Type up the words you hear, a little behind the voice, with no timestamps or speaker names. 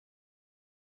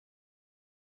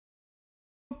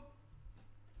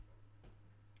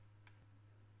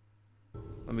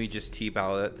Let me just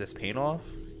T-bow this paint off.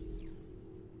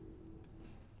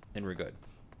 And we're good.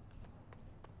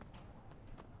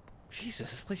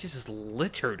 Jesus, this place is just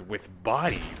littered with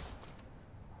bodies.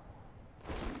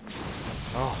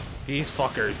 Oh, these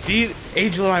fuckers.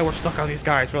 Angel and I were stuck on these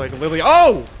guys for like literally,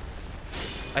 oh!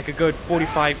 Like a good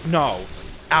 45, no,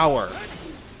 hour.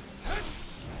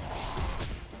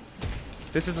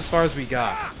 This is as far as we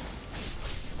got.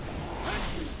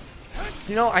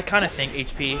 You know, I kind of thank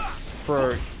HP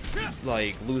for,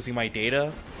 like, losing my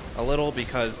data a little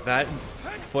because that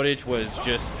footage was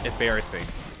just embarrassing.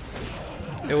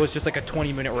 It was just like a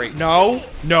 20-minute raid. No!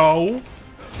 No!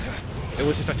 It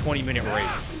was just a 20-minute raid.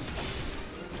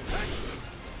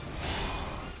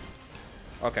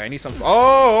 Okay, I need some...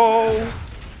 Oh!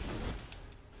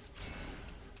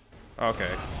 Okay,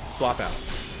 swap out.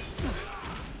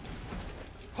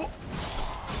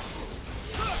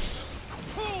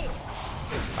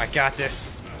 I got this.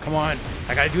 Come on.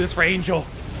 I gotta do this for Angel.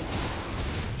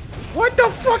 What the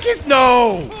fuck is...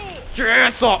 No! Your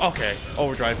ass off! Okay,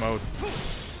 overdrive mode.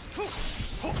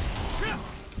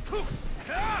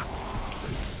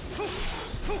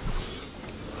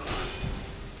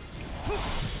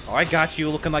 Oh, I got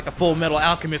you looking like a Full Metal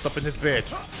Alchemist up in this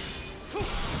bitch.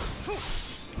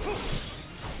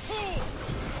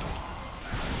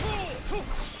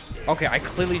 Okay, I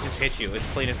clearly just hit you.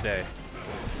 It's plain as day.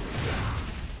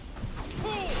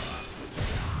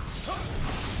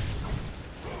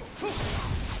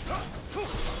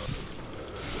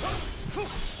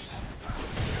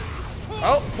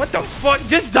 Oh, what the fuck?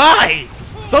 Just die!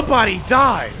 Somebody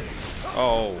die!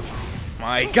 Oh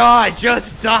my god,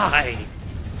 just die!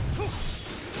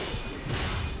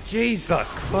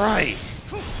 Jesus Christ!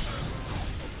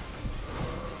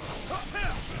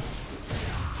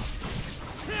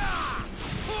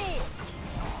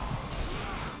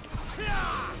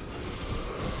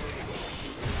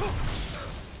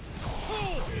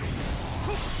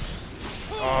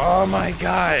 Oh my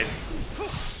god!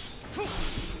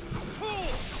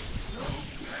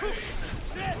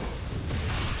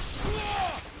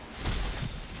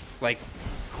 Like...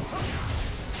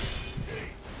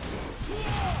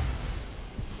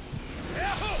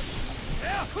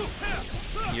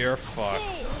 You're fucked.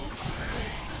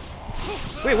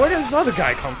 Wait, where did this other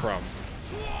guy come from?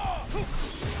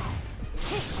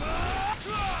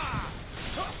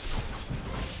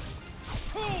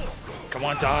 Come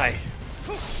on, die.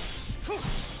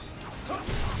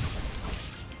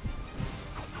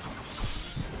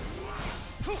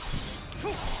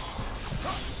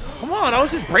 Come on, I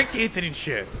was just breakdancing and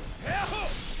shit.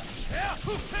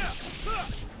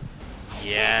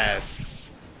 Yes.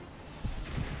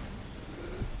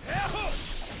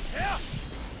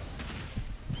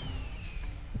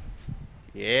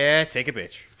 Yeah, take a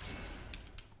bitch.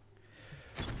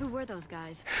 Who were those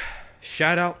guys?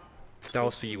 Shout out. That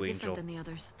was for you, Angel. Than the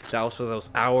others. That was for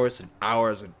those hours and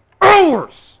hours and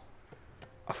hours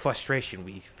of frustration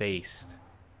we faced.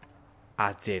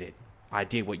 I did it. I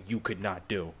did what you could not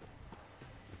do.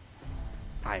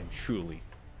 I am truly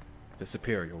the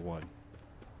superior one.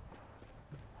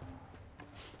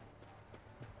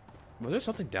 Was there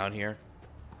something down here?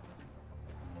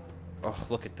 Oh,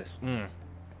 look at this. I'm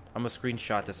gonna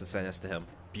screenshot this and send this to him.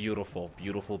 Beautiful,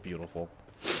 beautiful, beautiful.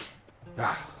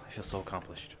 Ah, I feel so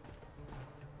accomplished.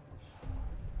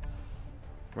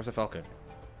 Where's the Falcon?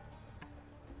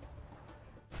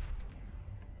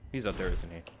 He's up there,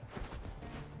 isn't he?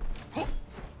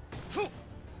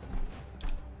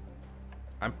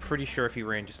 I'm pretty sure if he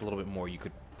ran just a little bit more, you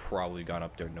could probably gone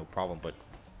up there, no problem. But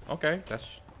okay,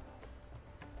 that's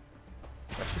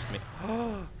just me.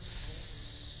 Oh,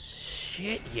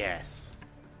 shit! Yes.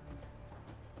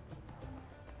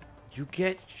 You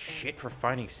get shit for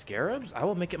finding scarabs? I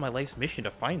will make it my life's mission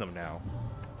to find them now.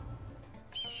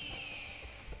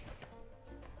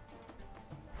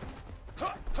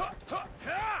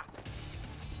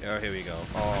 Oh, here we go.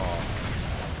 Oh.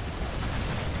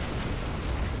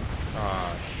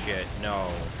 Oh, shit. No.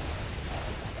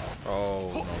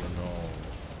 Oh,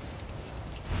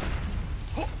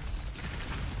 no.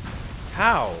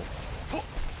 How?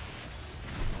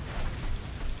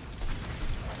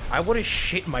 I would have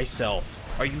shit myself.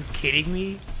 Are you kidding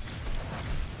me?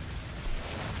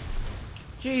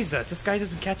 Jesus, this guy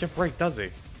doesn't catch a break, does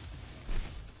he?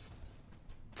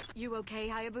 You okay,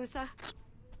 Hayabusa?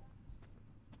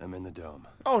 I'm in the dome.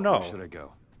 Oh, no. Where should I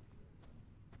go?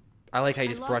 I like how he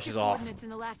just brushes off.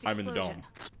 I'm in the dome.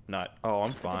 Not, oh,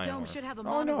 I'm fine. The dome should have a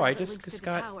oh, no, I just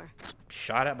got tower.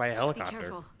 shot at by a Be helicopter.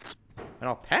 careful. An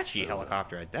Apache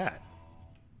helicopter at that.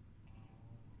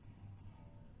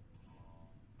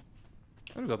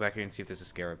 I'm gonna go back here and see if there's a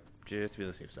scarab, just to be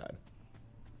on the safe side.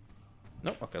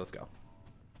 Nope. Okay, let's go.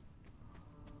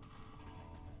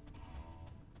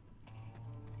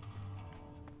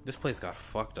 This place got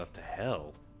fucked up to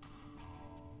hell.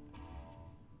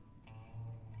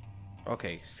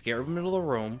 Okay, scare middle of the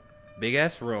room. Big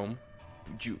ass room.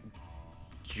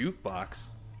 Jukebox.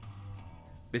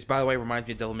 This, by the way, reminds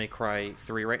me of Devil May Cry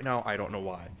 3 right now. I don't know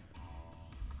why.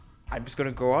 I'm just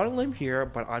gonna go out on a limb here,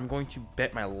 but I'm going to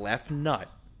bet my left nut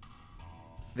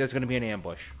there's gonna be an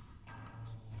ambush.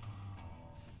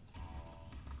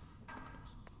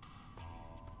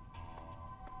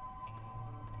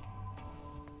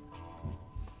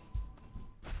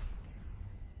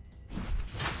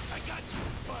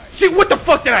 See, what the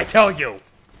fuck did I tell you?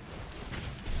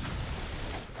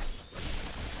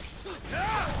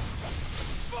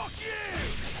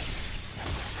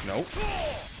 Nope.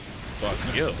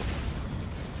 Fuck you.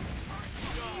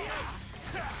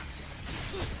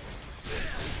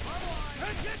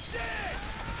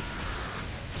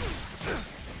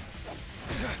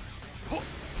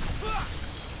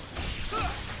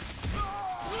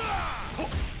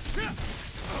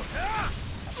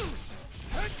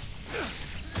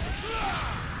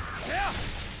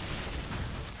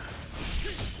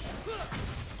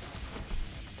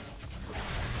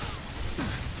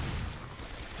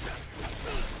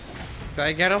 Did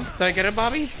I get him? Did I get him,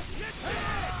 Bobby?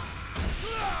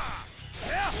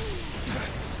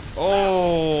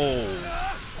 Oh!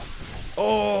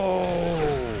 Oh!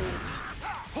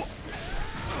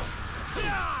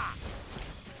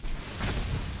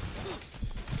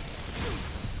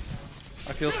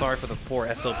 I feel sorry for the poor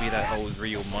SLB that owes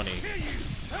Ryu money.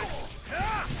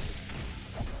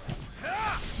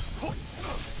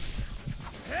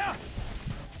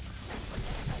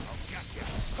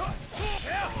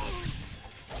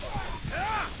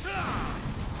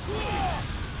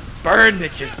 Burn,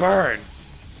 bitches, burn!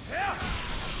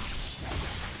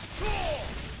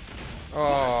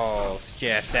 Oh, it's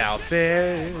just out,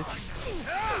 bitch.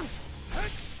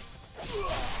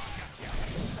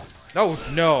 No,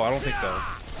 no, I don't think so.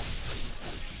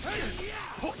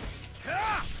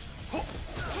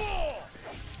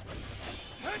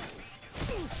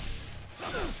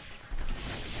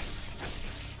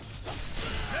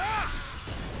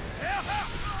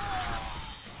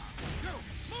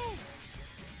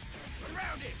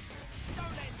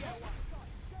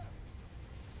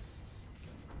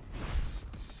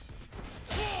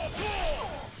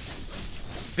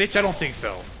 Bitch, I don't think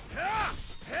so.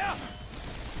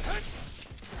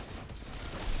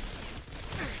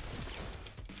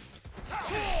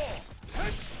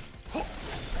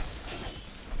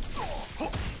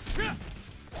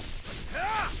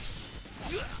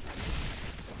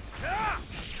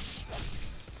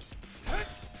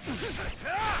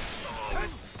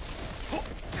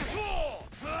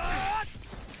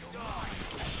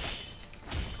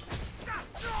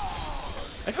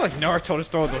 I feel like Naruto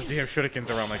just throwing those damn shurikens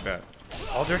around like that.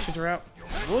 All directions are out.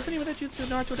 What was the name of that jutsu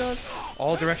Naruto does?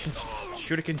 All directions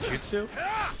shuriken jutsu?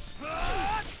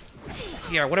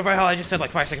 Yeah, whatever the hell I just said like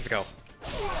 5 seconds ago.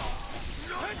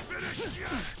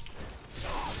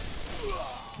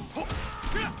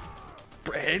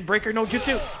 Breaker no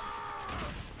jutsu.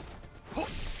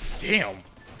 Damn.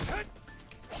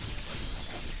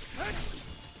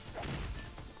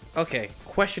 Okay,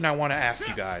 question I want to ask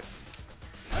you guys.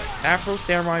 Afro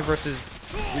Samurai versus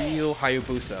Ryu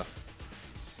Hayabusa.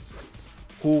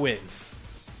 Who wins?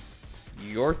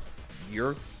 The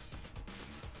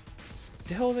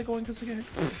hell are they going this again?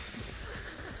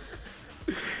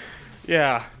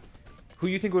 Yeah. Who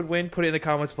you think would win? Put it in the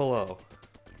comments below.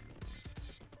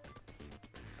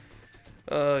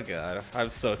 Oh god, I'm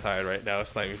so tired right now.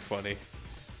 It's not even funny.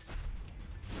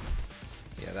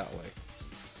 Yeah, that way.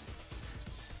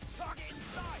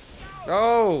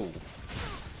 Oh!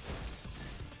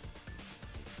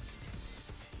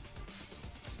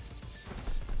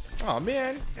 Oh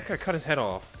man, I gotta cut his head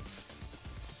off.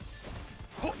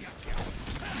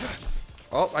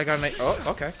 Oh, I got an. Oh,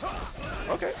 okay.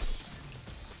 Okay.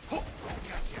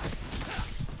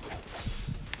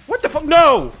 What the fuck?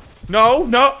 No! No,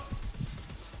 no!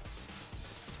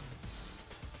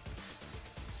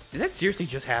 Did that seriously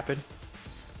just happen?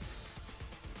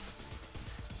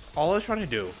 All I was trying to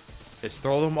do is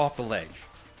throw them off the ledge.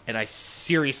 And I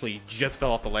seriously just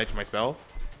fell off the ledge myself.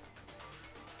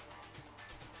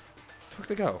 The fuck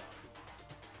they go?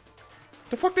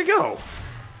 The fuck they go?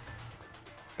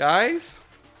 Guys?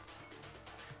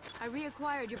 I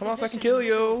reacquired your Come on so I can position kill in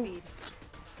visual you. feed.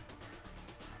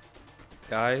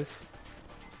 Guys?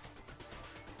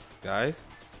 Guys?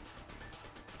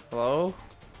 Hello?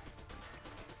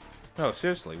 No,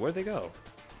 seriously, where'd they go?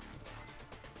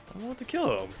 I want to kill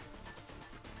them.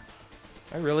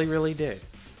 I really, really did.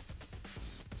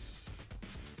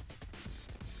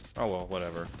 Oh well,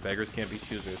 whatever. Beggars can't be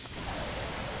choosers.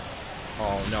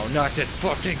 Oh no, not that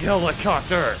fucking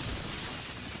helicopter!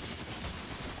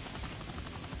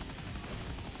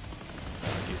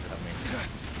 Oh, Jesus, help me.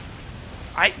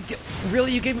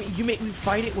 Really, you make me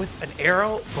fight it with an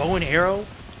arrow, bow and arrow,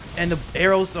 and the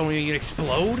arrows only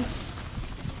explode?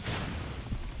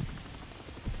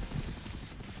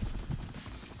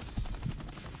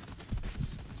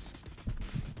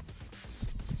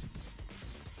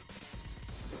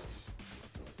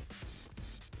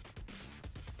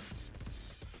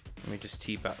 Let me just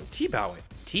T-bow. T-bow it.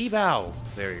 T-bow.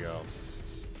 There you go.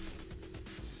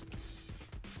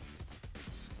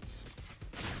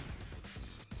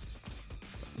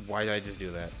 Why did I just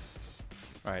do that?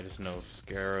 Alright, there's no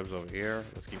scarabs over here.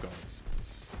 Let's keep going.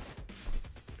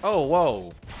 Oh,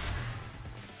 whoa.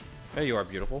 There you are,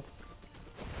 beautiful.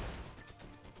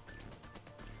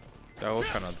 That was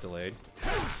kind of delayed.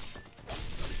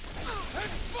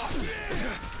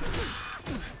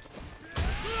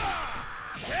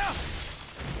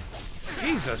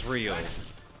 Jesus, Rio.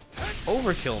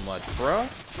 Overkill much, bruh.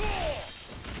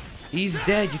 He's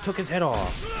dead. You took his head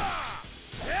off.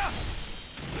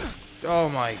 Oh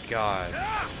my god.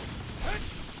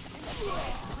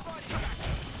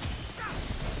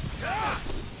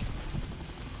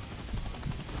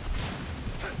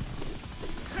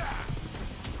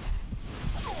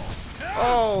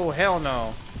 Oh, hell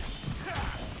no.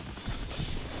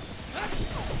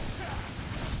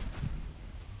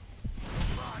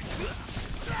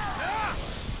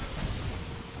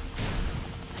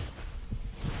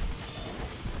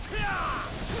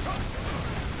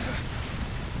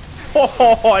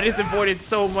 Oh, I just avoided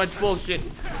so much bullshit.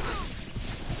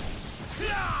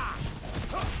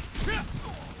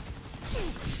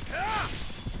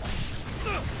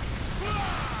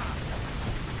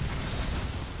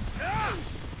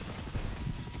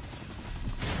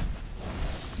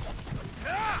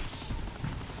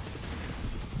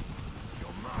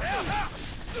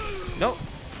 Nope.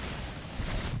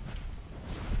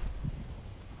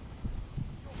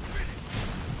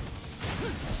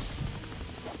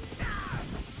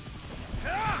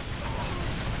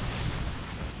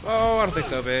 Oh, I don't think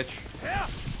so, bitch.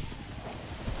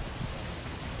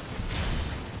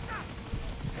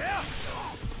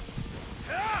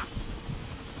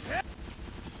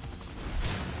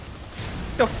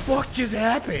 The fuck just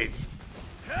happened?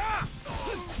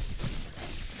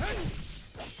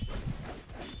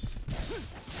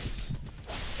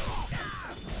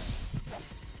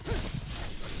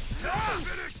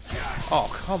 Oh,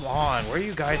 come on. Where are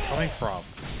you guys coming from?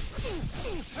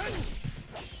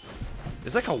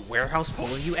 There's like a warehouse full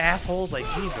of you assholes? Like,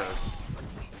 Jesus.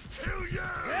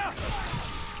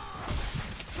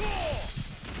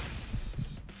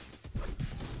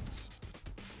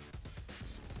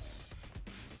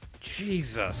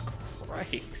 Jesus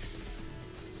Christ.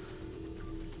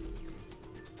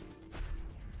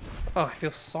 Oh, I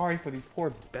feel sorry for these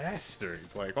poor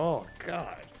bastards. Like, oh,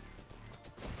 God.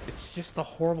 It's just the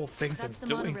horrible things I'm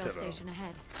doing to them.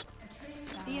 Ahead.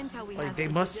 The intel we Like, they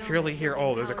must surely hear,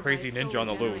 oh, there's a crazy ninja on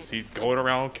the loose. He's going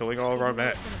around killing all of our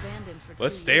men.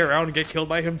 Let's stay around and get killed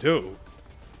by him, too.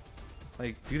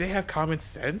 Like, do they have common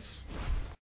sense?